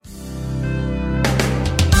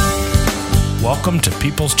Welcome to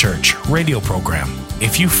People's Church radio program.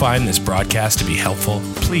 If you find this broadcast to be helpful,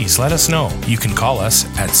 please let us know. You can call us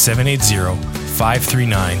at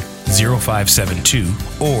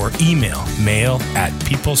 780-539-0572 or email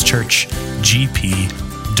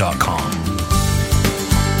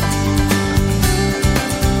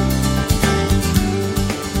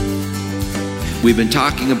We've been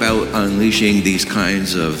talking about unleashing these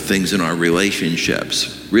kinds of things in our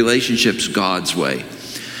relationships. Relationships God's way.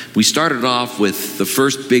 We started off with the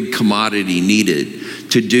first big commodity needed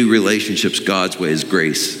to do relationships God's way is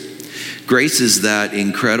grace. Grace is that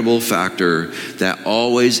incredible factor that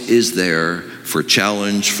always is there for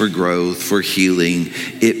challenge, for growth, for healing.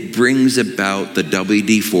 It brings about the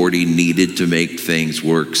WD-40 needed to make things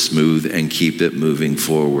work smooth and keep it moving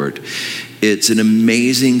forward. It's an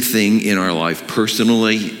amazing thing in our life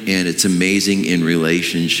personally, and it's amazing in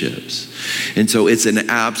relationships. And so it's an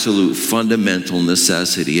absolute fundamental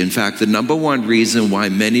necessity. In fact, the number one reason why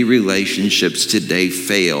many relationships today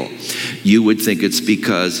fail, you would think it's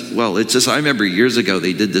because, I remember years ago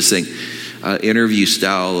they did this thing, interview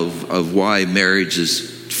style of why marriages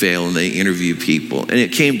fail, and they interview people. And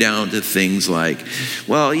it came down to things like,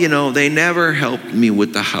 they never helped me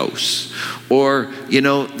with the house. Or, they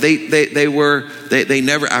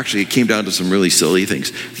never, actually, it came down to some really silly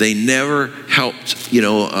things. They never helped,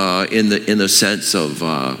 in the sense of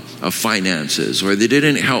finances, or they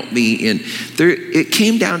didn't help me it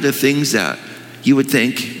came down to things that you would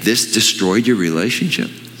think this destroyed your relationship.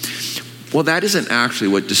 Well, that isn't actually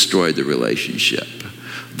what destroyed the relationship.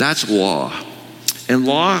 That's law. And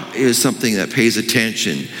law is something that pays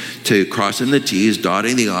attention to crossing the T's,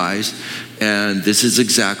 dotting the I's, and this is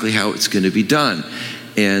exactly how it's going to be done.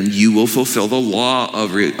 And you will fulfill the law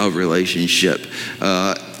of relationship.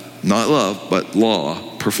 Not love, but law,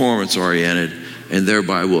 performance-oriented, and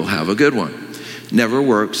thereby we'll have a good one. Never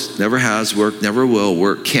works, never has worked, never will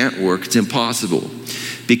work, can't work, it's impossible.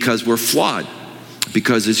 Because we're flawed.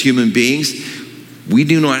 Because as human beings, we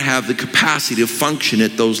do not have the capacity to function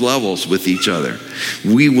at those levels with each other.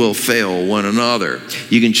 We will fail one another.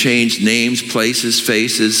 You can change names, places,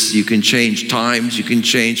 faces. You can change times. You can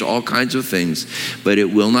change all kinds of things. But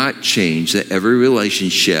it will not change that every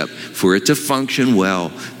relationship, for it to function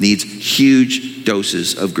well, needs huge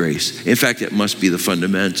doses of grace. In fact, it must be the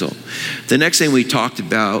fundamental. The next thing we talked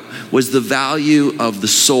about was the value of the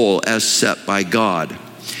soul as set by God.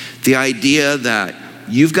 The idea that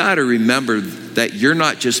you've got to remember that you're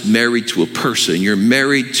not just married to a person, you're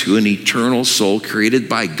married to an eternal soul created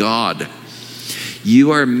by God.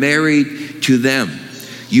 You are married to them.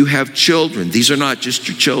 You have children. These are not just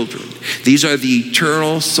your children. These are the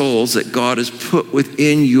eternal souls that God has put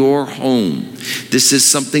within your home. This is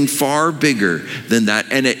something far bigger than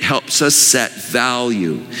that, and it helps us set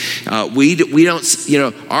value. We don't,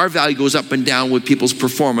 our value goes up and down with people's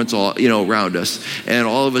performance all, around us. And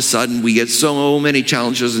all of a sudden we get so many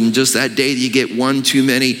challenges, and just that day you get one too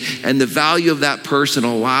many, and the value of that person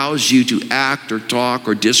allows you to act or talk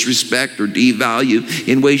or disrespect or devalue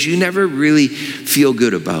in ways you never really feel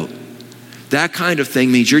good about. That kind of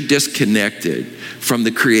thing means you're disconnected from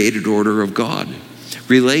the created order of God.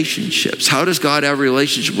 Relationships. How does God have a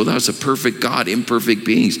relationship with us? A perfect God, imperfect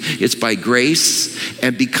beings. It's by grace,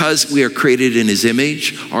 and because we are created in His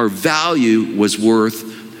image, our value was worth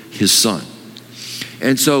His Son.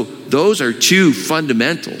 And so those are two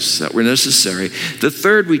fundamentals that were necessary. The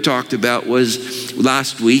third we talked about was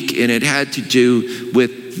last week, and it had to do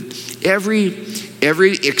with every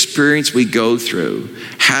experience we go through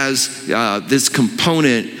has this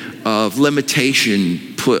component of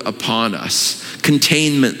limitation put upon us.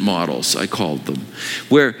 Containment models, I called them,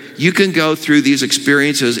 where you can go through these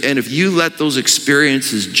experiences, and if you let those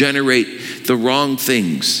experiences generate the wrong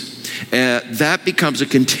things, that becomes a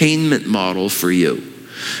containment model for you.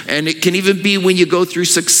 And it can even be when you go through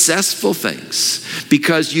successful things,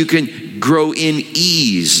 because you can grow in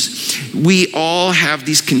ease. We all have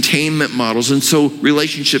these containment models, and so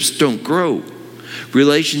relationships don't grow.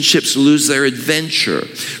 Relationships lose their adventure.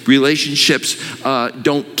 Relationships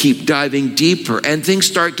don't keep diving deeper, and things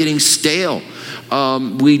start getting stale.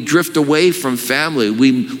 We drift away from family.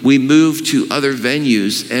 We move to other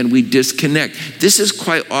venues, and we disconnect. This is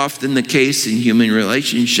quite often the case in human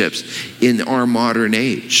relationships in our modern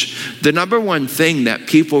age. The number one thing that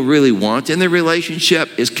people really want in their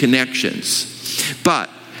relationship is connections, but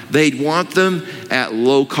they want them at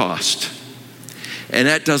low cost, and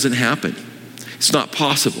that doesn't happen. It's not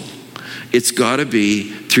possible. It's got to be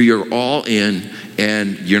through your all in,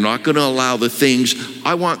 and you're not going to allow the things.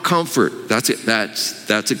 I want comfort. That's it.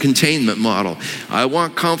 That's a containment model. I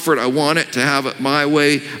want comfort. I want it to have it my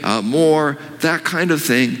way more. That kind of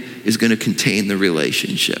thing is going to contain the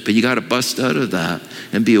relationship. And you got to bust out of that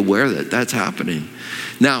and be aware that that's happening.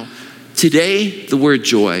 Now, today, the word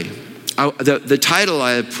joy. The title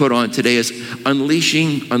I have put on today is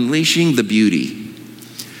Unleashing the Beauty.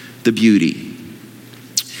 The beauty.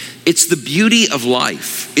 It's the beauty of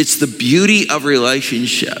life. It's the beauty of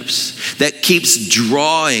relationships that keeps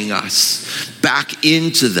drawing us back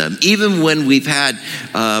into them, even when we've had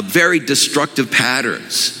very destructive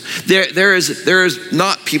patterns. There is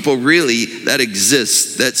not people really that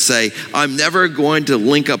exist that say, I'm never going to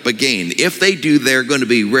link up again. If they do, they're going to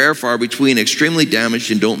be rare, far between, extremely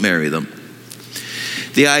damaged, and don't marry them.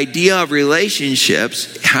 The idea of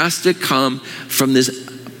relationships has to come from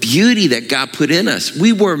this beauty that God put in us.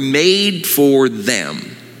 We were made for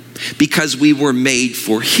them because we were made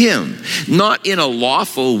for Him. Not in a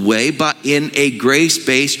lawful way, but in a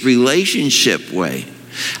grace-based relationship way.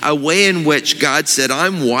 A way in which God said,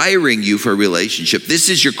 I'm wiring you for a relationship. This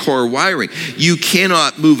is your core wiring. You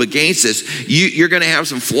cannot move against this. You're going to have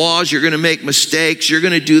some flaws. You're going to make mistakes. You're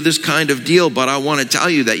going to do this kind of deal. But I want to tell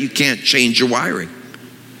you that you can't change your wiring.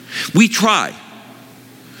 We try.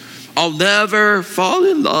 I'll never fall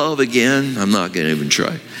in love again. I'm not going to even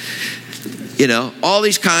try. You know, all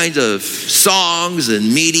these kinds of songs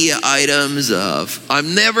and media items of,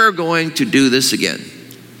 I'm never going to do this again.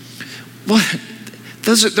 What?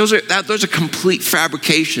 Those are complete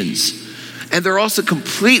fabrications. And they're also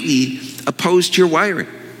completely opposed to your wiring.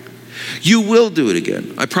 You will do it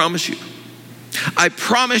again. I promise you. I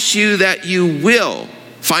promise you that you will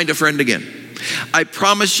find a friend again. I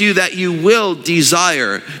promise you that you will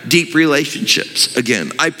desire deep relationships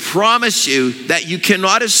again. I promise you that you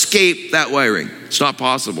cannot escape that wiring. It's not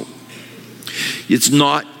possible. It's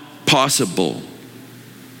not possible.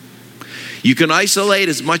 You can isolate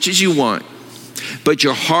as much as you want, but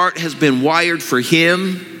your heart has been wired for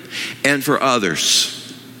Him and for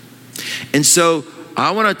others. And so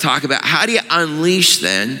I want to talk about how do you unleash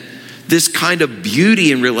then this kind of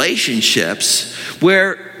beauty in relationships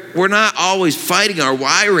where we're not always fighting our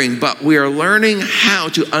wiring, but we are learning how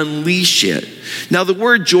to unleash it. Now, the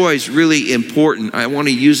word joy is really important. I want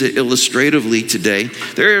to use it illustratively today.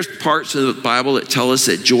 There are parts of the Bible that tell us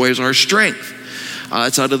that joy is our strength.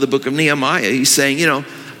 It's out of the book of Nehemiah. He's saying,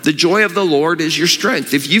 the joy of the Lord is your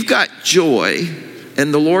strength. If you've got joy,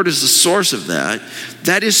 and the Lord is the source of that,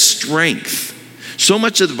 that is strength. So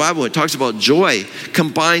much of the Bible, when it talks about joy,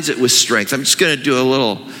 combines it with strength. I'm just going to do a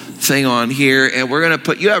little thing on here, and we're going to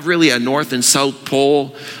put, you have really a north and south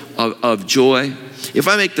pole of joy. If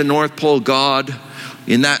I make the north pole God,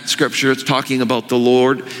 in that scripture it's talking about the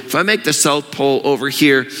Lord. If I make the south pole over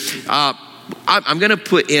here, I'm going to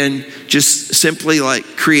put in just simply like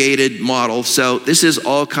created model. So this is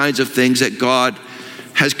all kinds of things that God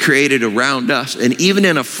has created around us. And even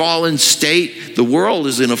in a fallen state, the world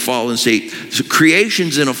is in a fallen state. So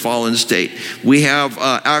creation's in a fallen state. We have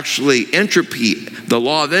actually entropy, the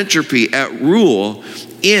law of entropy at rule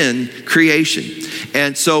in creation.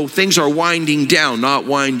 And so things are winding down, not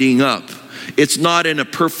winding up. It's not in a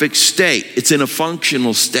perfect state. It's in a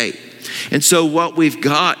functional state. And so what we've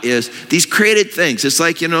got is these created things. It's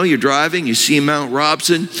like, you're driving, you see Mount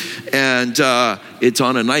Robson, and it's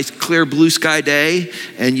on a nice clear blue sky day,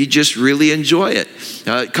 and you just really enjoy it.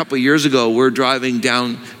 A couple of years ago, we're driving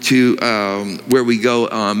down to where we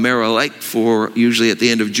go, Mara Lake, for usually at the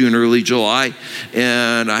end of June, early July.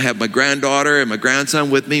 And I have my granddaughter and my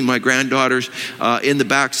grandson with me. My granddaughter's in the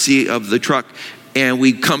back seat of the truck. And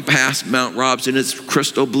we come past Mount Robson. It's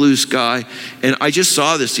crystal blue sky. And I just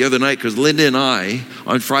saw this the other night because Linda and I,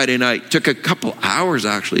 on Friday night, took a couple hours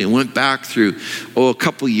actually and went back through, a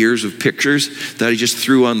couple years of pictures that I just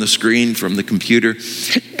threw on the screen from the computer.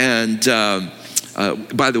 And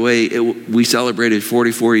by the way, we celebrated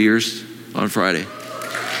 44 years on Friday.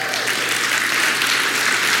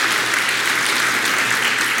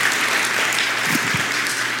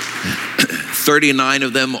 $39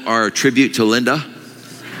 of them are a tribute to Linda.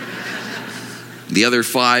 The other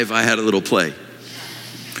 5, I had a little play.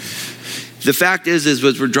 The fact is as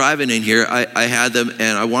we're driving in here, I had them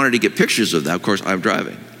and I wanted to get pictures of that. Of course, I'm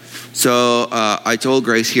driving. So I told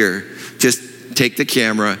Grace here, just take the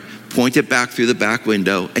camera, point it back through the back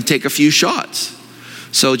window, and take a few shots.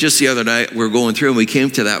 So just the other night, we're going through and we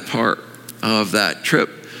came to that part of that trip.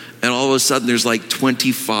 And all of a sudden, there's like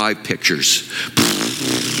 25 pictures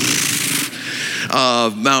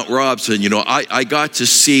of Mount Robson. I got to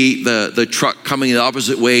see the truck coming the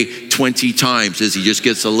opposite way 20 times as he just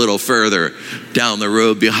gets a little further down the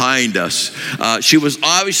road behind us. She was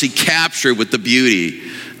obviously captured with the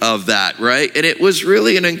beauty of that, right? And it was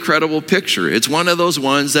really an incredible picture. It's one of those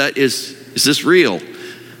ones that is this real?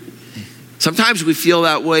 Sometimes we feel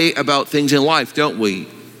that way about things in life, don't we?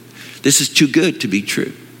 This is too good to be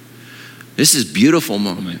true. This is a beautiful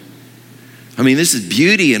moment. I mean, this is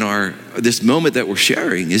beauty in this moment that we're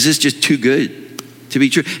sharing. Is this just too good to be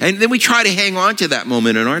true? And then we try to hang on to that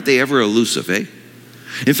moment, and aren't they ever elusive, eh?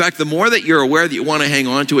 In fact, the more that you're aware that you want to hang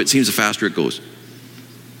on to it, seems the faster it goes.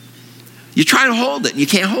 You try to hold it, and you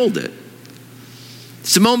can't hold it.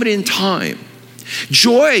 It's a moment in time.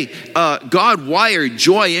 Joy, God wired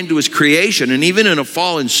joy into his creation, and even in a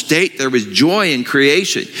fallen state, there was joy in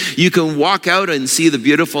creation. You can walk out and see the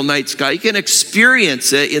beautiful night sky. You can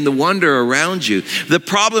experience it in the wonder around you. The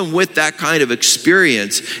problem with that kind of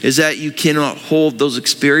experience is that you cannot hold those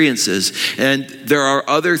experiences, and there are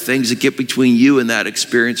other things that get between you and that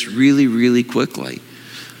experience really, really quickly,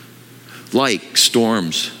 like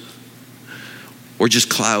storms or just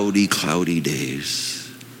cloudy days.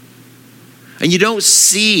 And you don't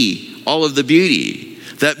see all of the beauty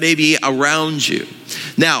that may be around you.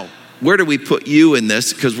 Now, where do we put you in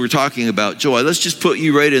this? Because we're talking about joy. Let's just put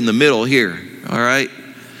you right in the middle here, all right?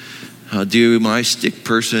 I'll do my stick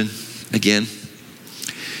person again.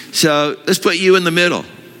 So let's put you in the middle.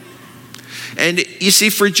 And you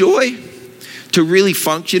see, for joy to really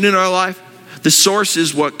function in our life, the source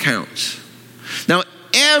is what counts. Now,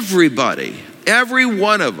 everybody, every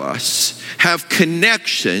one of us have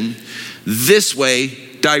connection this way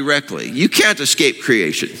directly. You can't escape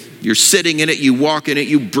creation. You're sitting in it, you walk in it,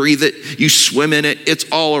 you breathe it, you swim in it. It's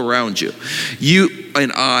all around you. You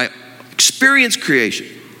and I experience creation,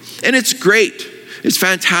 and it's great. It's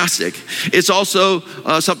fantastic. It's also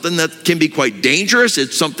something that can be quite dangerous.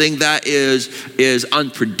 It's something that is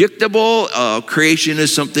unpredictable. Creation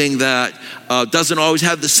is something that doesn't always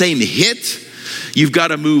have the same hit. You've got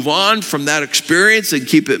to move on from that experience and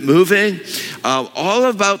keep it moving. All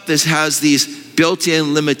about this has these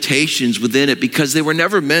built-in limitations within it because they were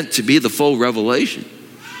never meant to be the full revelation.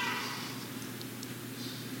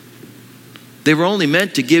 They were only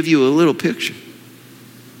meant to give you a little picture.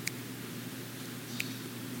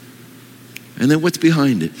 And then what's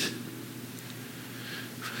behind it?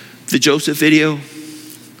 The Joseph video,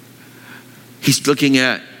 he's looking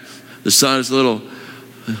at the son's little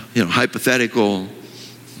hypothetical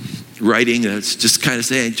writing that's just kind of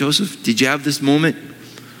saying, Joseph, did you have this moment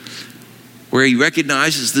where he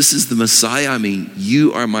recognizes this is the Messiah? I mean,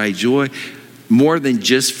 you are my joy, more than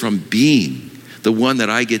just from being the one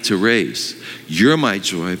that I get to raise. You're my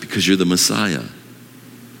joy because you're the Messiah.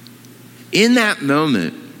 In that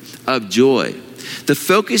moment of joy, the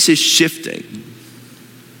focus is shifting.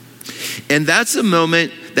 And that's a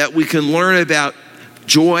moment that we can learn about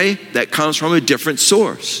joy that comes from a different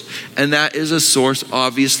source. And that is a source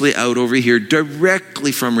obviously out over here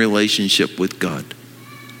directly from relationship with God.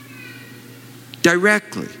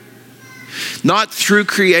 Directly. Not through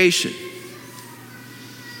creation.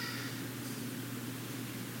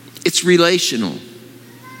 It's relational.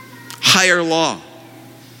 Higher law.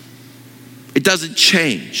 It doesn't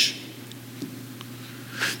change.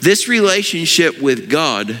 This relationship with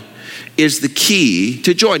God is the key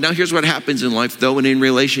to joy. Now here's what happens in life though, and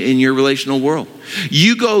in your relational world.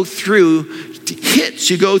 You go through hits,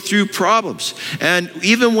 you go through problems. And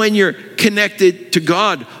even when you're connected to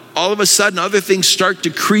God, all of a sudden other things start to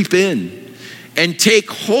creep in and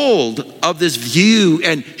take hold of this view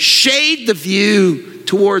and shade the view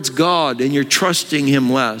towards God, and you're trusting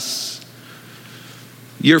him less.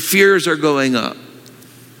 Your fears are going up.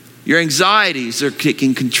 Your anxieties are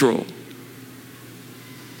taking control.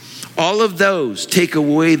 All of those take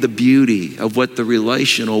away the beauty of what the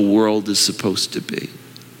relational world is supposed to be.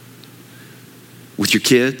 With your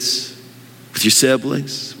kids, with your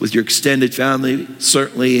siblings, with your extended family,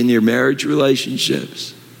 certainly in your marriage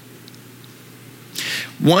relationships.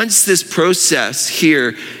 Once this process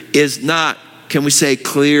here is not, can we say,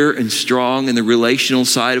 clear and strong, and the relational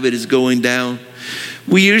side of it is going down,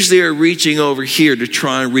 we usually are reaching over here to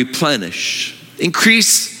try and replenish,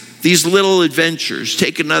 increase these little adventures,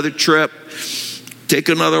 take another trip, take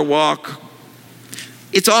another walk.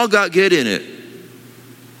 It's all got good in it.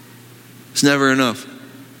 It's never enough.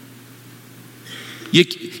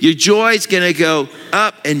 Your joy's gonna go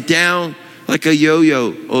up and down like a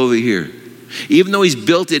yo-yo over here. Even though he's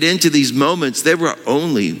built it into these moments, they were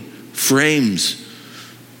only frames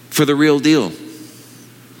for the real deal.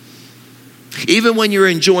 Even when you're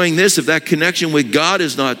enjoying this, if that connection with God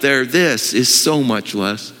is not there, this is so much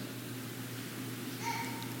less.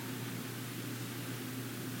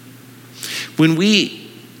 When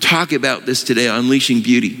we talk about this today, unleashing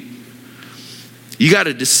beauty, you got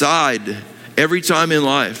to decide every time in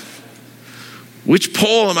life. Which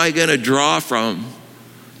pole am I going to draw from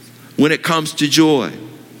when it comes to joy?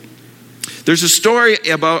 There's a story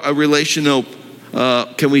about a relational,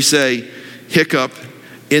 can we say, hiccup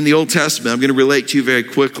in the Old Testament. I'm going to relate to you very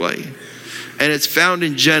quickly. And it's found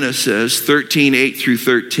in Genesis 13, 8 through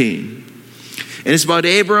 13. And it's about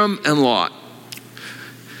Abram and Lot.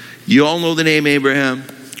 You all know the name Abraham.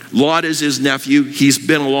 Lot is his nephew. He's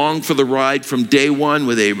been along for the ride from day one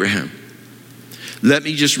with Abraham. Let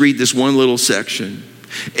me just read this one little section.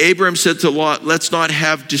 Abram said to Lot, let's not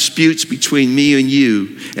have disputes between me and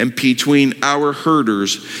you and between our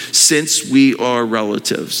herders, since we are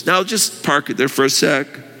relatives. Now just park it there for a sec.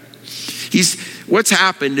 What's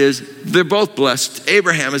happened is they're both blessed.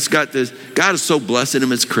 Abraham has got this, God is so blessing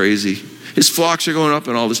him, it's crazy. His flocks are going up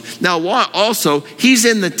and all this. Now Lot also, he's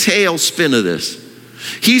in the tailspin of this.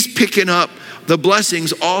 He's picking up the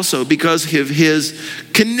blessings also because of his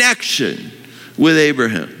connection with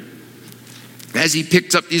Abraham. As he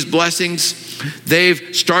picks up these blessings,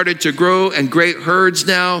 they've started to grow and great herds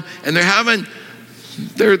now, and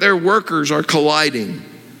their workers are colliding.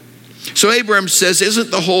 So Abraham says, isn't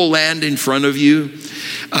the whole land in front of you?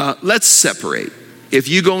 Let's separate. If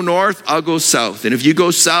you go north, I'll go south. And if you go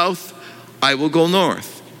south, I will go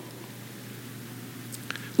north.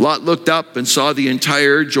 Lot looked up and saw the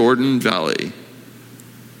entire Jordan Valley.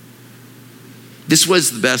 This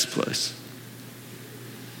was the best place.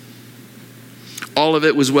 All of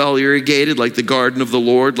it was well irrigated, like the garden of the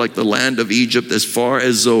Lord, like the land of Egypt, as far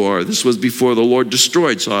as Zoar. This was before the Lord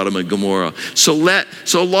destroyed Sodom and Gomorrah. So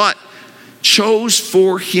Lot chose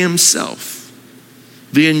for himself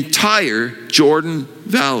the entire Jordan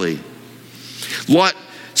Valley. Lot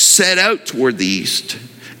set out toward the east,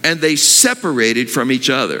 and they separated from each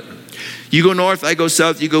other. You go north, I go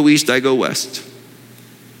south. You go east, I go west.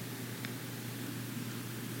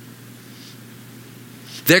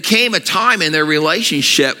 There came a time in their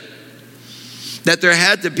relationship that there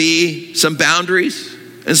had to be some boundaries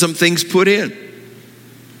and some things put in.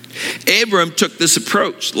 Abram took this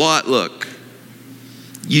approach. Lot, look,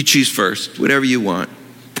 you choose first, whatever you want.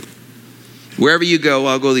 Wherever you go,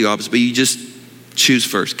 I'll go the opposite, but you just choose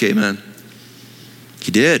first, okay, man?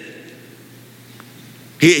 He did.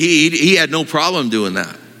 He had no problem doing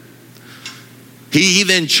that. He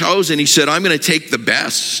then chose and he said, I'm going to take the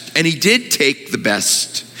best. And he did take the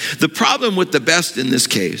best. The problem with the best in this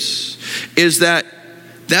case is that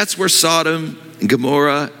that's where Sodom and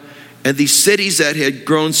Gomorrah and these cities that had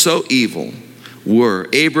grown so evil were.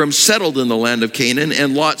 Abram settled in the land of Canaan,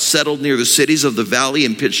 and Lot settled near the cities of the valley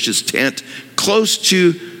and pitched his tent close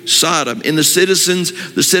to Sodom. And the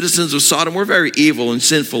citizens of Sodom were very evil and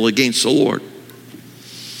sinful against the Lord.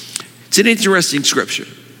 It's an interesting scripture.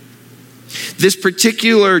 This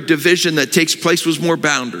particular division that takes place was more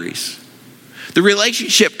boundaries. The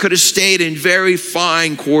relationship could have stayed in very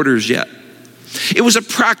fine quarters yet. It was a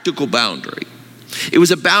practical boundary. It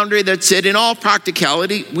was a boundary that said, in all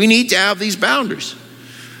practicality, we need to have these boundaries.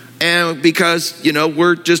 And because,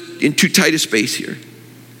 we're just in too tight a space here.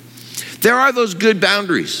 There are those good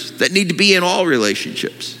boundaries that need to be in all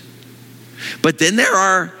relationships. But then there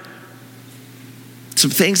are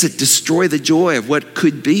some things that destroy the joy of what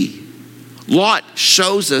could be. Lot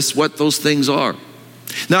shows us what those things are.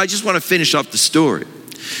 Now, I just want to finish off the story.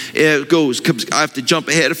 I have to jump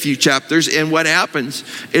ahead a few chapters. And what happens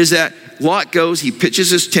is that Lot goes, he pitches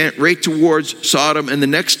his tent right towards Sodom. And the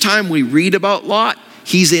next time we read about Lot,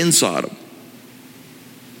 he's in Sodom.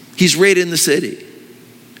 He's right in the city.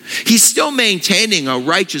 He's still maintaining a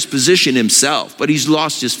righteous position himself, but he's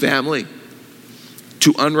lost his family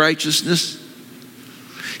to unrighteousness.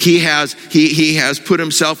 He has put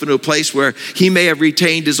himself into a place where he may have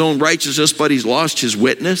retained his own righteousness, but he's lost his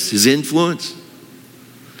witness, his influence.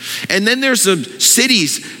 And then there's some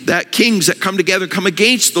cities, that kings that come together, come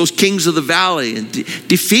against those kings of the valley and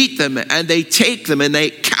defeat them, and they take them and they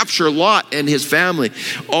capture Lot and his family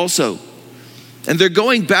also. And they're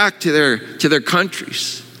going back to their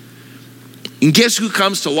countries. And guess who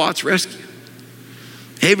comes to Lot's rescue?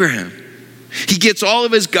 Abraham. He gets all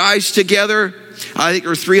of his guys together. I think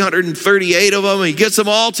there are 338 of them. He gets them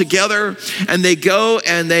all together, and they go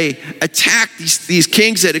and they attack these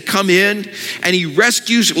kings that had come in, and he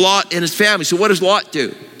rescues Lot and his family. So what does Lot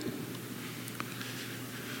do?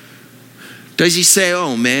 Does he say,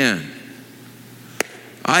 oh man,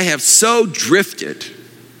 I have so drifted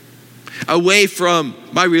away from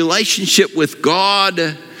my relationship with God,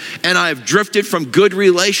 and I've drifted from good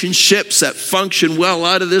relationships that function well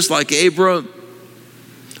out of this, like Abram?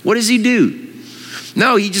 What does he do?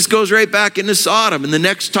 No, he just goes right back into Sodom. And the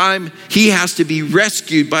next time he has to be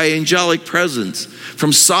rescued by angelic presence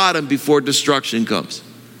from Sodom before destruction comes.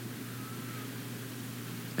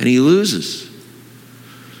 And he loses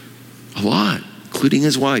a lot, including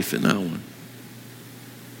his wife in that one.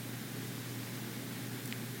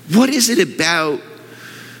 What is it about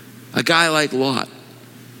a guy like Lot?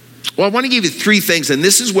 Well, I want to give you 3 things, and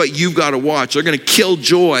this is what you've got to watch. They're going to kill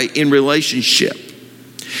joy in relationship.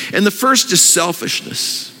 And the first is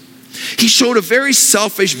selfishness. He showed a very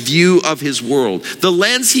selfish view of his world. The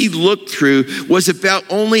lens he looked through was about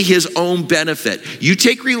only his own benefit. You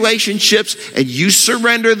take relationships and you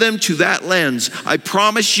surrender them to that lens. I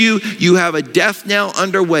promise you, you have a death knell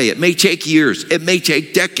underway. It may take years. It may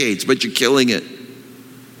take decades, but you're killing it.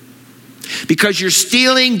 Because you're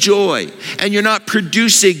stealing joy and you're not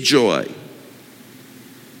producing joy.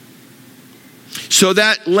 So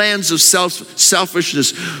that lens of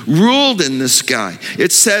selfishness ruled in this guy.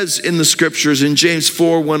 It says in the scriptures in James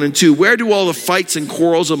 4:1-2, where do all the fights and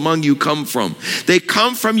quarrels among you come from? They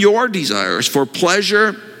come from your desires for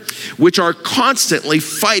pleasure, which are constantly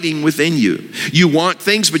fighting within you. You want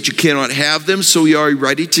things, but you cannot have them, so you are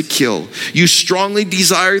ready to kill. You strongly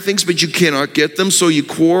desire things, but you cannot get them, so you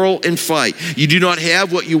quarrel and fight. You do not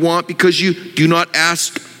have what you want because you do not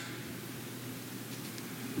ask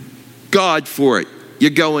God for it. You're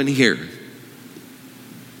going here.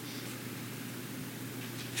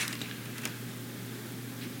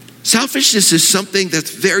 Selfishness is something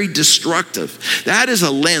that's very destructive. That is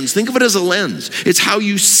a lens. Think of it as a lens. It's how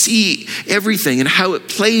you see everything and how it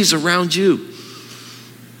plays around you.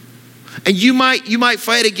 And you might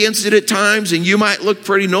fight against it at times, and you might look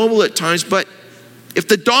pretty noble at times, but if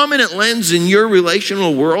the dominant lens in your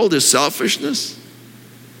relational world is selfishness,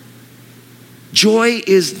 joy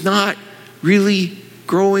is not really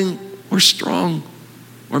growing or strong,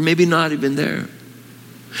 or maybe not even there.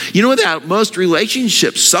 You know that most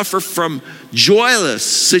relationships suffer from joyless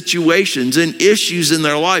situations and issues in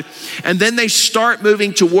their life, and then they start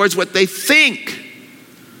moving towards what they think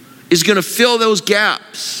is going to fill those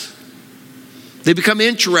gaps. They become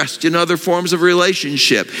interested in other forms of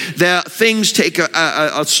relationship. That things take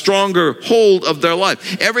a stronger hold of their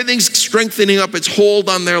life. Everything's strengthening up its hold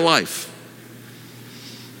on their life.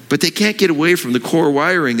 But they can't get away from the core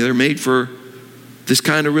wiring they're made for this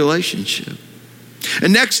kind of relationship.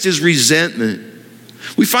 And next is resentment.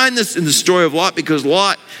 We find this in the story of Lot because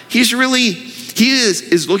Lot, he is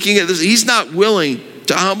looking at this. He's not willing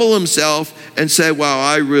to humble himself and say, wow,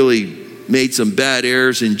 I really made some bad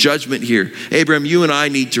errors in judgment here. Abraham, you and I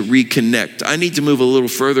need to reconnect. I need to move a little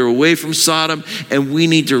further away from Sodom, and we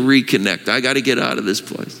need to reconnect. I got to get out of this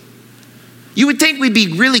place. You would think we'd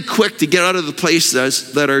be really quick to get out of the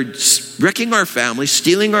places that are wrecking our families,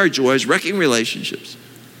 stealing our joys, wrecking relationships.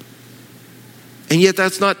 And yet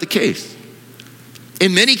that's not the case.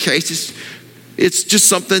 In many cases, it's just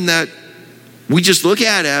something that we just look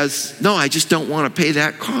at as, no, I just don't want to pay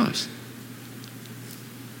that cost.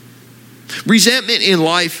 Resentment in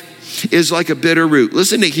life is like a bitter root.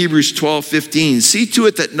 Listen to Hebrews 12:15. See to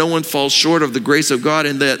it that no one falls short of the grace of God,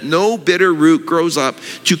 and that no bitter root grows up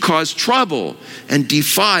to cause trouble and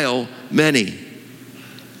defile many.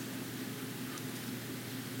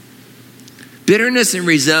 Bitterness and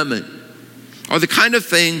resentment are the kind of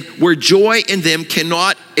thing where joy in them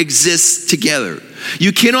cannot exist together.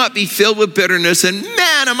 You cannot be filled with bitterness and,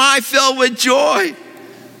 man, am I filled with joy?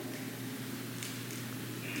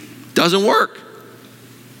 Doesn't work.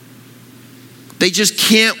 They just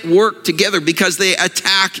can't work together because they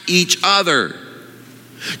attack each other.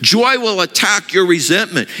 Joy will attack your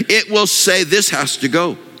resentment. It will say, this has to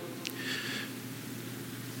go.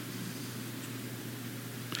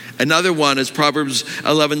 Another one is Proverbs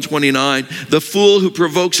 11:29. The fool who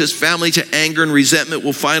provokes his family to anger and resentment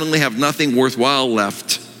will finally have nothing worthwhile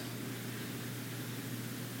left.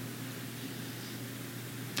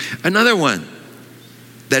 Another one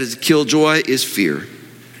that is killjoy is fear.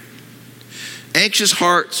 Anxious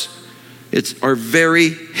hearts are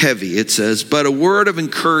very heavy, it says, but a word of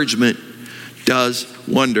encouragement does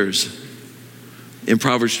wonders. In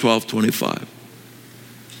Proverbs 12:25.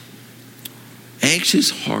 Anxious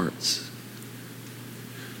hearts.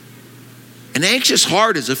 An anxious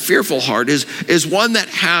heart is a fearful heart, is one that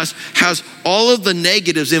has all of the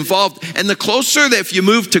negatives involved. And the closer that if you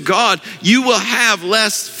move to God, you will have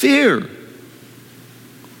less fear.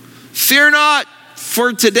 Fear not,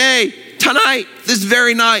 for today, tonight, this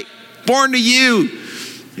very night, born to you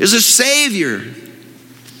is a Savior.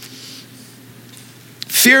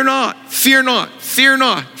 Fear not, fear not, fear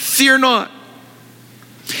not, fear not.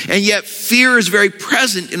 And yet fear is very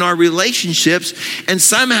present in our relationships, and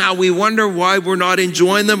somehow we wonder why we're not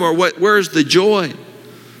enjoying them, or where's the joy?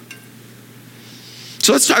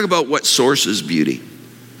 So let's talk about what sources beauty.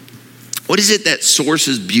 What is it that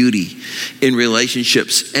sources beauty in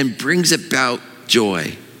relationships and brings about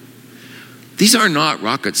joy? These are not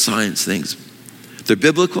rocket science things. They're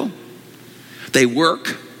biblical, they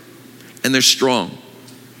work, and they're strong.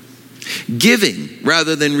 Giving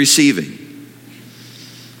rather than receiving.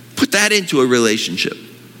 Put that into a relationship.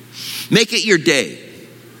 Make it your day.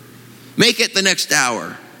 Make it the next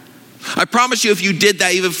hour. I promise you, if you did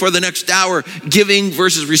that even for the next hour, giving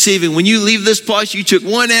versus receiving, when you leave this place, you took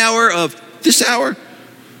 1 hour of this hour,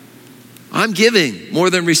 I'm giving more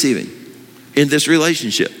than receiving in this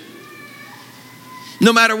relationship.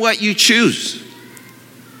 No matter what you choose.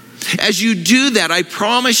 As you do that, I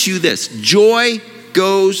promise you this, joy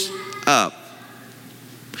goes up.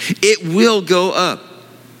 It will go up.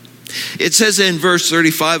 It says in verse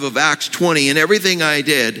 35 of Acts 20, in everything I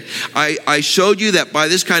did, I showed you that by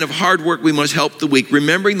this kind of hard work we must help the weak,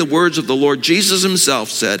 remembering the words of the Lord Jesus himself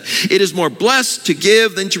said, it is more blessed to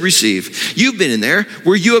give than to receive. You've been in there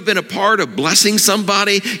where you have been a part of blessing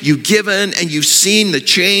somebody, you've given and you've seen the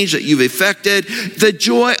change that you've effected. The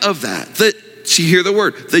joy of that, so you hear the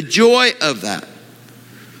word, the joy of that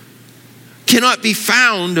cannot be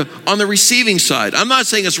found on the receiving side. I'm not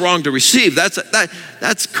saying it's wrong to receive.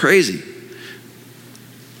 That's crazy.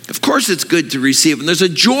 Of course it's good to receive, and there's a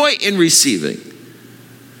joy in receiving.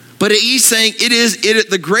 But he's saying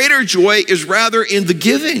the greater joy is rather in the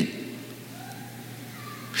giving.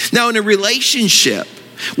 Now in a relationship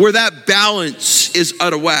where that balance is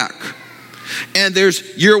out of whack, and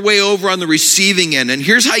you're way over on the receiving end, and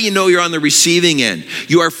here's how you know you're on the receiving end.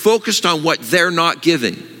 You are focused on what they're not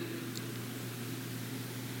giving.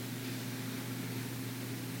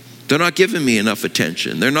 They're not giving me enough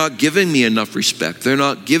attention. They're not giving me enough respect. They're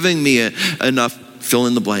not giving me enough fill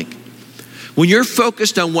in the blank. When you're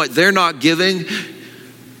focused on what they're not giving,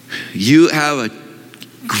 you have a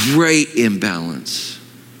great imbalance.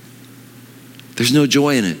 There's no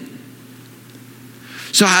joy in it.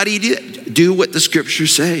 So how do you do that? Do what the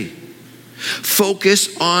scriptures say.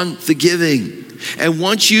 Focus on the giving. And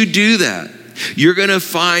once you do that, you're going to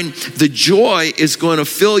find the joy is going to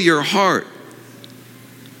fill your heart.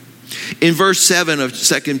 In verse 7 of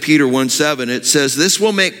 2 Peter 1:7, it says, this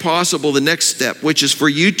will make possible the next step, which is for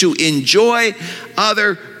you to enjoy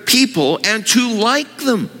other people and to like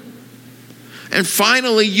them. And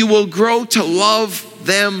finally, you will grow to love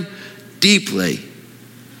them deeply.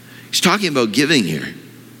 He's talking about giving here.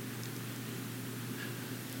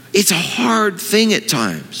 It's a hard thing at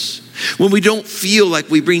times when we don't feel like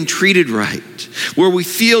we're being treated right, where we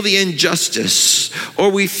feel the injustice, or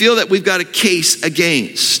we feel that we've got a case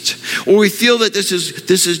against, or we feel that this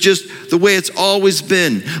is just the way it's always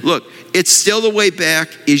been. Look, it's still the way back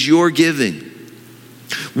is your giving.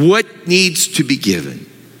 What needs to be given?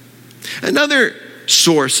 Another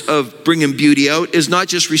source of bringing beauty out is not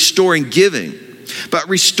just restoring giving, but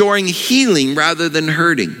restoring healing rather than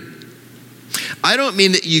hurting. I don't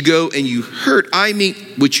mean that you go and you hurt. I mean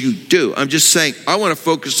what you do. I'm just saying I want to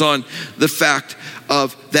focus on the fact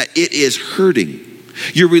of that it is hurting.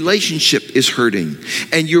 Your relationship is hurting.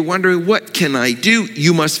 And you're wondering, what can I do?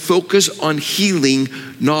 You must focus on healing,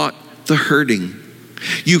 not the hurting.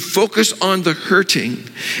 You focus on the hurting,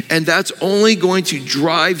 and that's only going to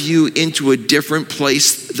drive you into a different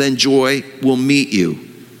place than joy will meet you.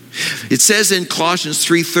 It says in Colossians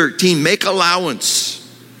 3:13, make allowance.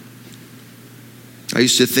 I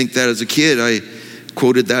used to think that as a kid. I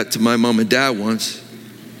quoted that to my mom and dad once.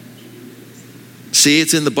 See,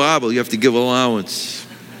 it's in the Bible. You have to give allowance.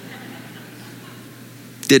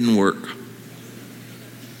 Didn't work.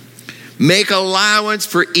 Make allowance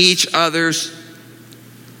for each other's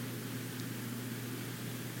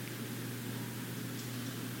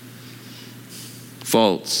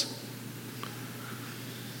faults.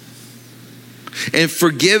 And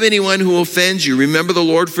forgive anyone who offends you. Remember, the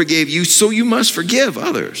Lord forgave you, so you must forgive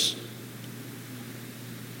others.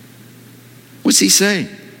 What's he saying?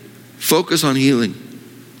 Focus on healing.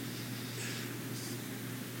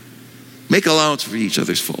 Make allowance for each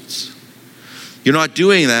other's faults. You're not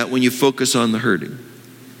doing that when you focus on the hurting.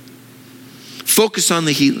 Focus on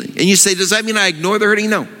the healing. And you say, does that mean I ignore the hurting?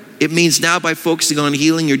 No. It means now by focusing on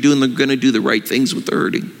healing, you're going to do the right things with the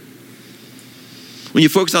hurting. When you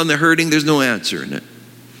focus on the hurting, there's no answer in it.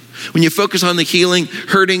 When you focus on the healing,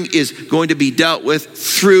 hurting is going to be dealt with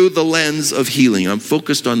through the lens of healing. I'm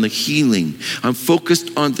focused on the healing. I'm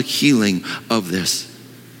focused on the healing of this,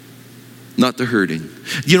 not the hurting.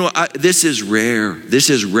 You know, this is rare. This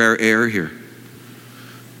is rare air here.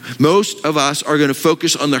 Most of us are going to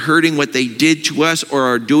focus on the hurting, what they did to us or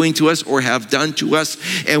are doing to us or have done to us.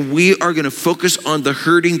 And we are going to focus on the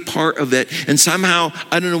hurting part of it. And somehow,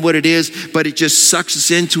 I don't know what it is, but it just sucks us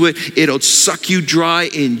into it. It'll suck you dry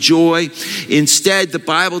in joy. Instead, the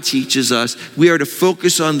Bible teaches us we are to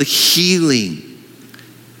focus on the healing.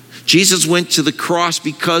 Jesus went to the cross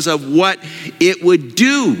because of what it would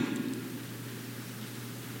do.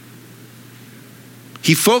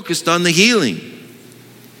 He focused on the healing.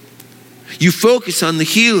 You focus on the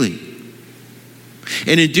healing.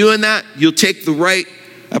 And in doing that, you'll take the right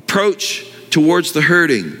approach towards the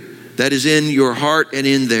hurting that is in your heart and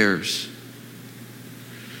in theirs.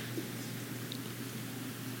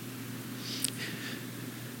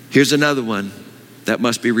 Here's another one that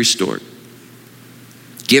must be restored.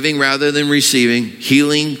 Giving rather than receiving,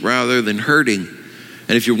 healing rather than hurting.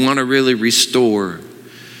 And if you want to really restore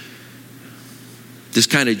this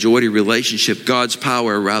kind of joy relationship, God's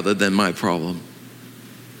power rather than my problem.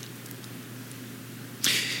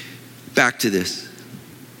 Back to this.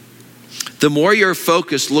 The more your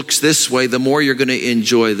focus looks this way, the more you're going to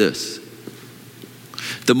enjoy this.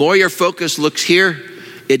 The more your focus looks here,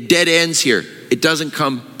 it dead ends here. It doesn't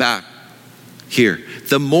come back here.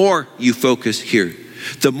 The more you focus here,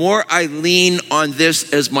 the more I lean on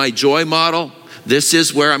this as my joy model, this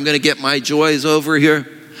is where I'm going to get my joys over here.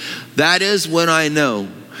 That is when I know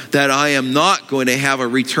that I am not going to have a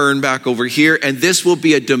return back over here, and this will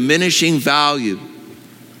be a diminishing value.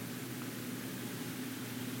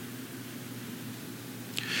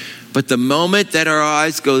 But the moment that our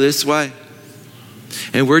eyes go this way,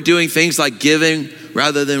 and we're doing things like giving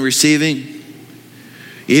rather than receiving,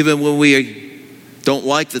 even when we don't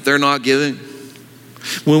like that they're not giving,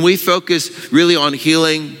 when we focus really on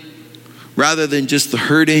healing rather than just the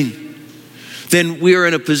hurting, then we are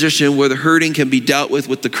in a position where the hurting can be dealt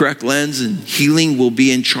with the correct lens, and healing will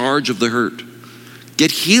be in charge of the hurt. Get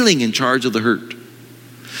healing in charge of the hurt.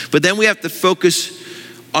 But then we have to focus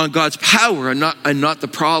on God's power and not the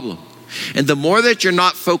problem. And the more that you're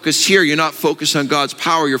not focused here, you're not focused on God's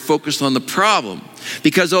power, you're focused on the problem.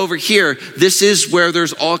 Because over here, this is where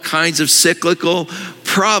there's all kinds of cyclical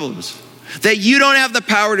problems that you don't have the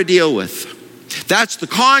power to deal with. That's the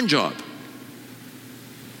con job.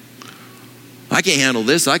 I can handle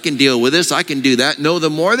this, I can deal with this, I can do that. No, the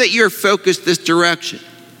more that you're focused this direction,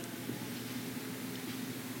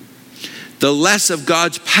 the less of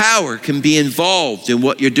God's power can be involved in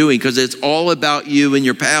what you're doing, because it's all about you and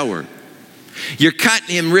your power. You're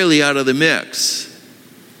cutting him really out of the mix.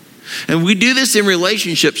 And we do this in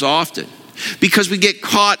relationships often because we get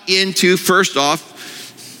caught into, first off,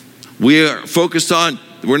 we are focused on,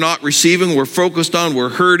 we're not receiving, we're focused on, we're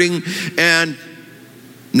hurting, and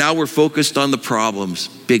now we're focused on the problems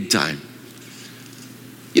big time.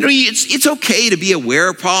 You know, it's okay to be aware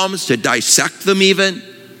of problems, to dissect them even.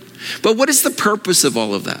 But what is the purpose of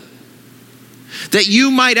all of that? That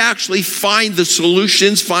you might actually find the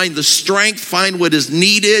solutions, find the strength, find what is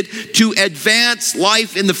needed to advance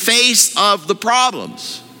life in the face of the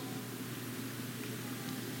problems.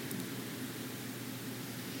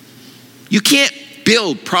 You can't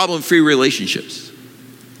build problem-free relationships.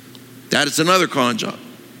 That is another con job.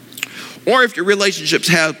 Or if your relationships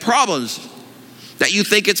have problems that you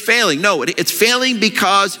think it's failing. No, it's failing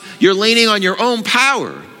because you're leaning on your own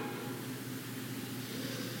power.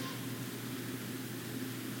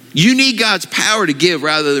 You need God's power to give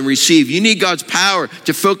rather than receive. You need God's power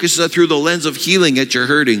to focus through the lens of healing at your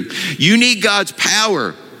hurting. You need God's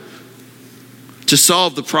power to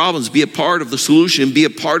solve the problems, be a part of the solution, be a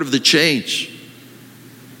part of the change.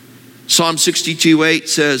 Psalm 62:8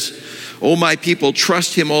 says, "O my people,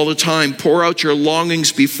 trust him all the time. Pour out your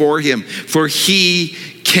longings before him, for he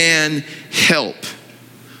can help."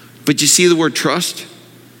 But you see the word trust?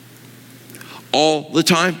 All the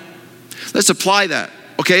time. Let's apply that.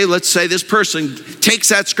 Okay, let's say this person takes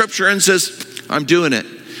that scripture and says, I'm doing it.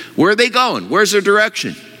 Where are they going? Where's their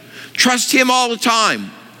direction? Trust him all the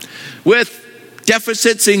time, with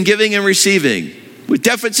deficits in giving and receiving, with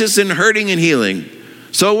deficits in hurting and healing.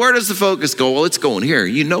 So where does the focus go? Well, it's going here.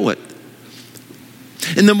 You know it.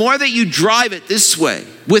 And the more that you drive it this way,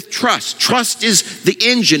 with trust is the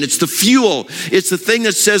engine, it's the fuel, it's the thing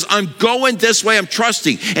that says, I'm going this way, I'm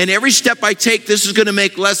trusting. And every step I take, this is going to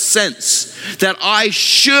make less sense. That I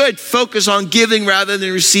should focus on giving rather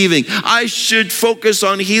than receiving. I should focus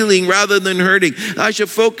on healing rather than hurting. I should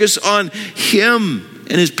focus on him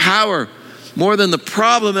and his power more than the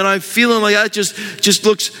problem. And I'm feeling like that just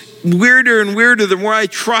looks weirder and weirder the more I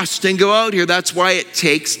trust and go out here. That's why it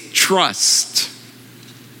takes trust.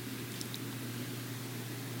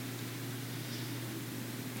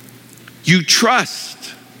 You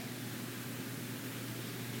trust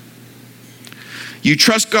You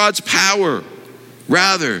trust God's power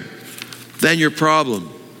rather than your problem.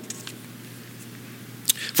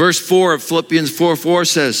 Verse 4 of Philippians 4:4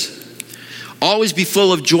 says, always be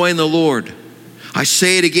full of joy in the Lord. I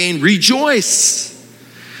say it again, rejoice.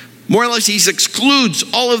 More or less, he excludes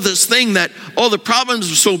all of this thing that, oh, the problems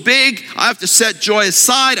are so big, I have to set joy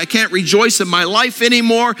aside. I can't rejoice in my life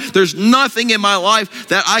anymore. There's nothing in my life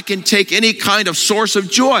that I can take any kind of source of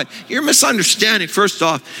joy. You're misunderstanding. First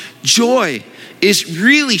off, joy is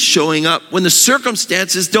really showing up when the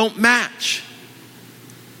circumstances don't match.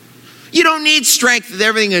 You don't need strength that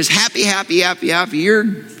everything is happy, happy, happy, happy. You're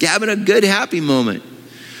having a good, happy moment.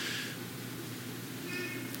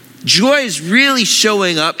 Joy is really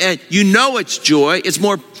showing up, and you know it's joy. It's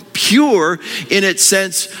more pure in its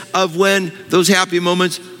sense of when those happy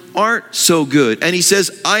moments aren't so good. And he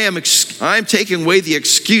says, I'm taking away the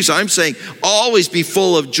excuse. I'm saying, always be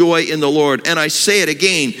full of joy in the Lord. And I say it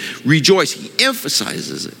again, rejoice. He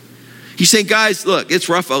emphasizes it. He's saying, guys, look, it's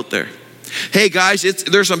rough out there. Hey guys,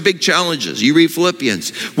 there's some big challenges. You read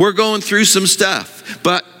Philippians. We're going through some stuff.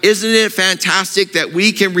 But isn't it fantastic that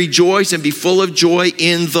we can rejoice and be full of joy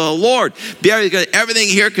in the Lord? Everything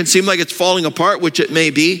here can seem like it's falling apart, which it may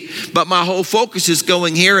be. But my whole focus is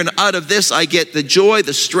going here. And out of this, I get the joy,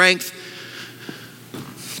 the strength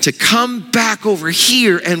to come back over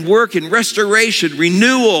here and work in restoration,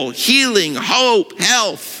 renewal, healing, hope,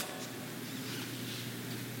 health.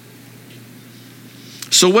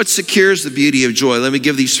 So what secures the beauty of joy? Let me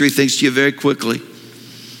give these three things to you very quickly.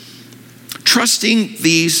 Trusting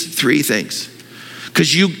these three things.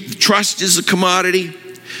 Because trust is a commodity.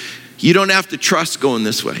 You don't have to trust going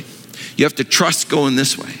this way. You have to trust going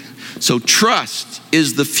this way. So trust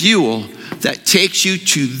is the fuel that takes you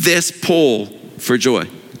to this pole for joy.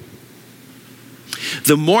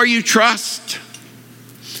 The more you trust,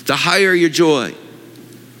 the higher your joy.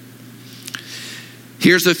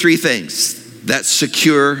 Here's the three things that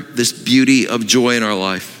secure this beauty of joy in our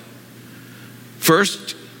life.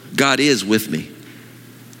 First, God is with me.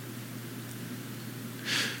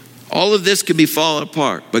 All of this can be falling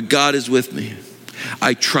apart, but God is with me.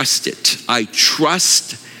 I trust it. I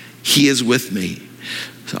trust He is with me.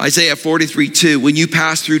 Isaiah 43:2, when you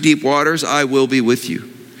pass through deep waters, I will be with you.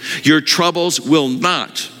 Your troubles will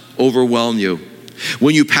not overwhelm you.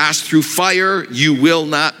 When you pass through fire, you will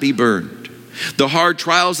not be burned. The hard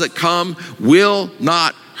trials that come will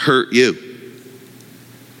not hurt you.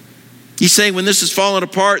 He's saying when this is falling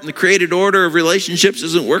apart and the created order of relationships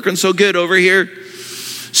isn't working so good over here,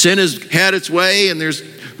 sin has had its way and there's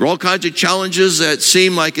all kinds of challenges that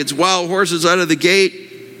seem like it's wild horses out of the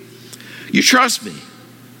gate. You trust me.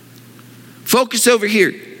 Focus over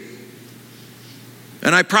here.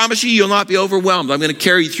 And I promise you'll not be overwhelmed. I'm going to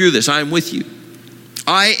carry you through this. I am with you.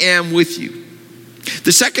 I am with you.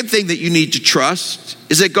 The second thing that you need to trust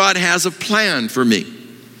is that God has a plan for me.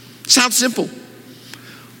 Sounds simple,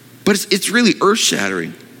 but it's really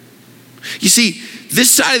earth-shattering. You see, this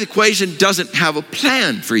side of the equation doesn't have a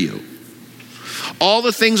plan for you. All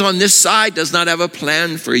the things on this side does not have a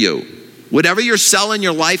plan for you. Whatever you're selling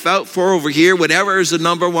your life out for over here, whatever is the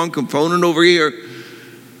number one component over here,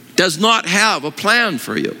 does not have a plan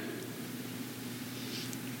for you.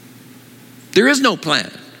 There is no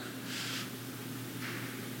plan.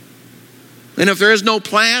 And if there is no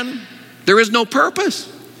plan, there is no purpose.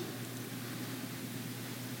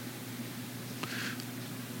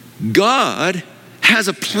 God has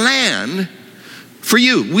a plan for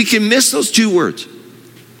you. We can miss those two words.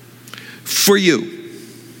 For you.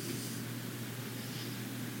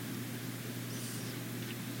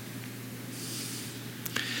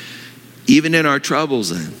 Even in our troubles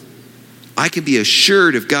then, I can be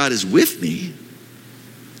assured if God is with me,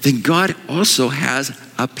 then God also has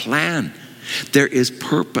a plan. There is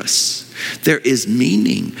purpose. There is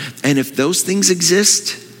meaning. And if those things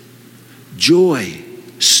exist, joy,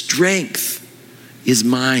 strength is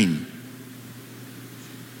mine.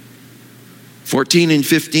 14 and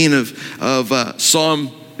 15 of Psalm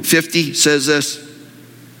 50 says this.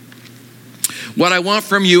 What I want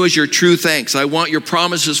from you is your true thanks. I want your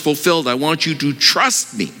promises fulfilled. I want you to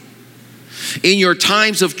trust me in your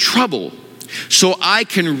times of trouble so I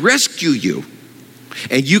can rescue you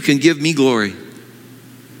and you can give me glory.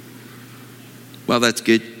 Well, that's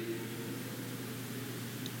good.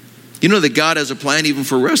 You know that God has a plan even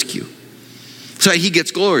for rescue. So He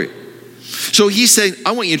gets glory. So He's saying,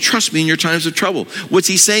 I want you to trust me in your times of trouble. What's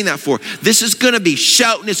He saying that for? This is going to be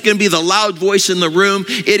shouting. It's going to be the loud voice in the room.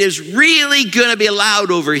 It is really going to be loud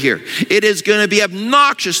over here. It is going to be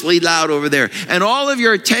obnoxiously loud over there. And all of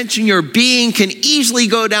your attention, your being can easily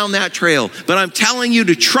go down that trail. But I'm telling you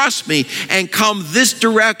to trust me and come this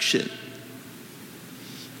direction.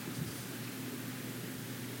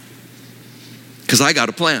 because I got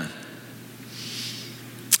a plan.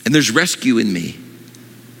 And there's rescue in me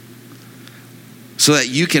so that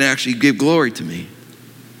you can actually give glory to me.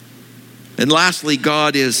 And lastly,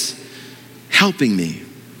 God is helping me.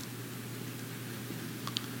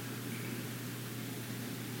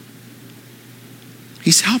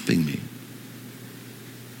 He's helping me.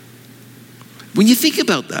 When you think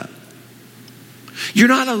about that, you're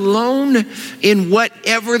not alone in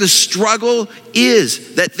whatever the struggle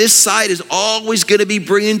is that this side is always going to be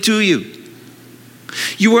bringing to you.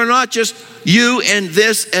 You are not just you and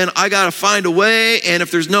this, and I got to find a way, and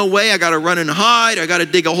if there's no way, I got to run and hide, I got to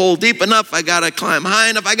dig a hole deep enough, I got to climb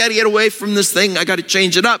high enough, I got to get away from this thing, I got to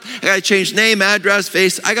change it up, I got to change name, address,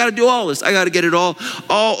 face, I got to do all this, I got to get it all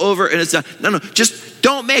over, and it's done. No, just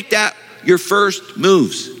don't make that your first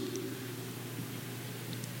moves.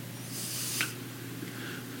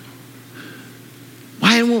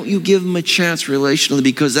 Why won't you give them a chance relationally?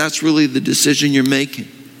 Because that's really the decision you're making.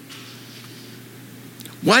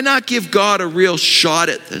 Why not give God a real shot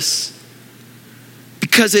at this?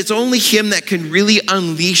 Because it's only Him that can really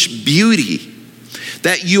unleash beauty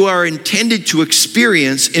that you are intended to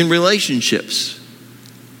experience in relationships.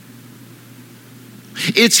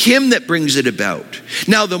 It's Him that brings it about.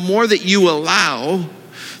 Now, the more that you allow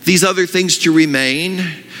these other things to remain,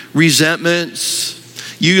 resentments,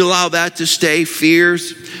 you allow that to stay,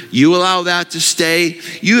 fears, you allow that to stay.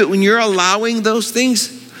 When you're allowing those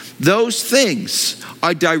things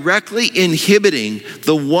are directly inhibiting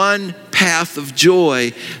the one path of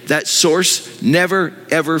joy that source never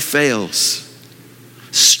ever fails.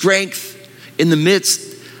 Strength in the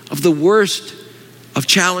midst of the worst of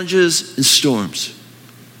challenges and storms.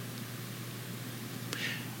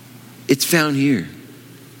 It's found here.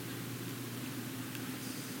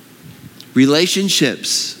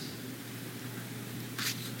 Relationships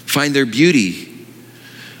find their beauty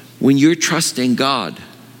when you're trusting God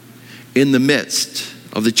in the midst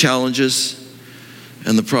of the challenges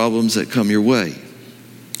and the problems that come your way.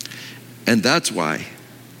 And that's why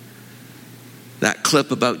that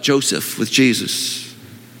clip about Joseph with Jesus,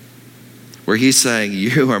 where he's saying,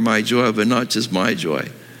 you are my joy, but not just my joy.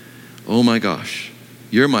 Oh my gosh,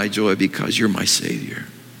 you're my joy because you're my Savior.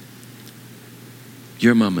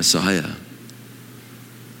 You're my Messiah.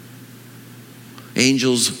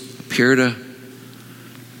 Angels appear to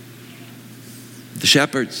the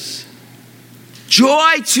shepherds.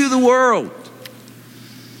 Joy to the world.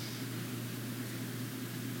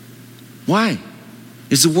 Why?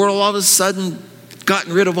 Is the world all of a sudden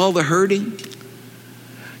gotten rid of all the hurting?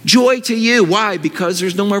 Joy to you. Why? Because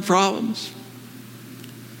there's no more problems?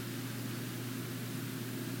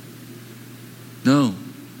 No,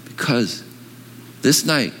 because this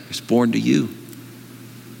night is born to you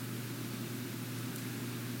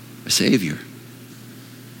a Savior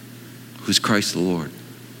who's Christ the Lord.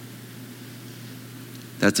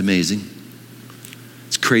 That's amazing.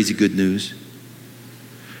 It's crazy good news.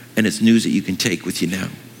 And it's news that you can take with you now.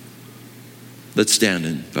 Let's stand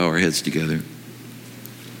and bow our heads together.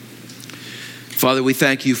 Father, we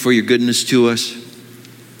thank you for your goodness to us.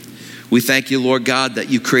 We thank you, Lord God, that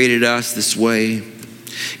you created us this way.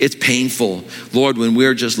 It's painful, Lord, when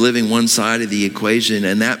we're just living one side of the equation,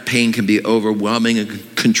 and that pain can be overwhelming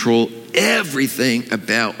and control everything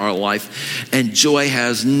about our life, and joy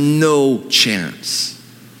has no chance.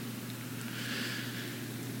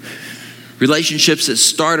 Relationships that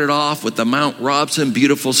started off with the Mount Robson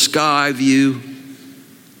beautiful sky view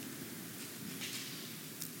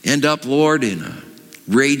end up, Lord, in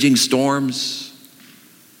raging storms,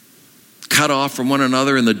 cut off from one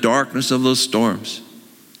another in the darkness of those storms.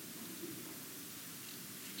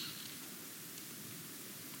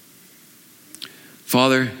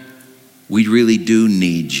 Father, we really do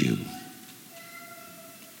need you.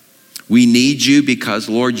 We need you because,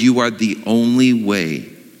 Lord, you are the only way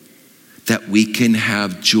that we can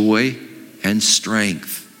have joy and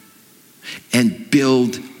strength and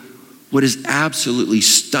build what is absolutely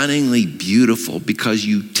stunningly beautiful, because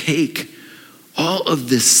you take all of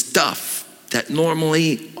this stuff that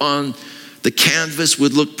normally on the canvas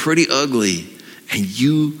would look pretty ugly, and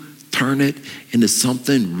you turn it into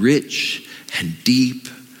something rich and deep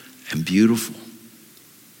and beautiful.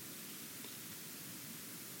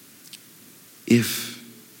 If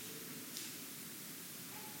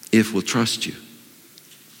we'll trust you.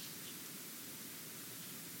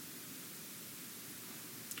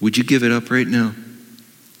 Would you give it up right now?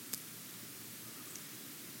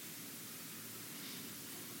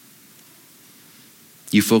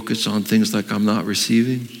 You focus on things like I'm not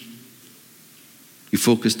receiving. You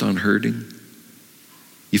focused on hurting.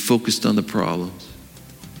 You focused on the problems.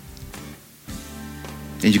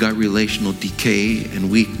 and you got relational decay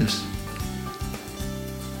and weakness.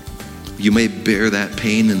 You may bear that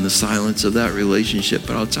pain in the silence of that relationship,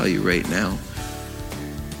 but I'll tell you right now,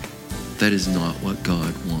 that is not what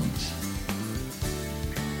God wants.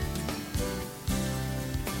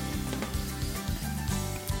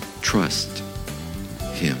 Trust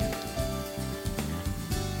Him.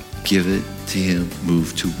 Give it to Him.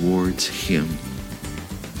 Move towards Him.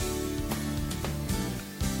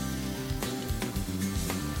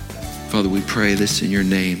 Father, we pray this in your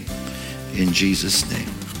name, in Jesus' name.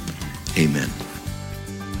 Amen.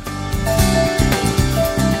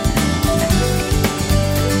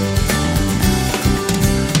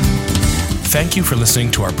 Thank you for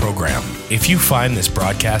listening to our program. If you find this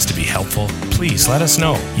broadcast to be helpful, please let us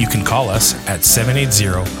know. You can call us at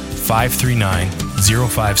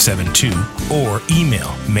 780-539-0572 or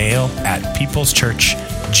email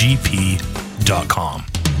mail@peopleschurchgp.com.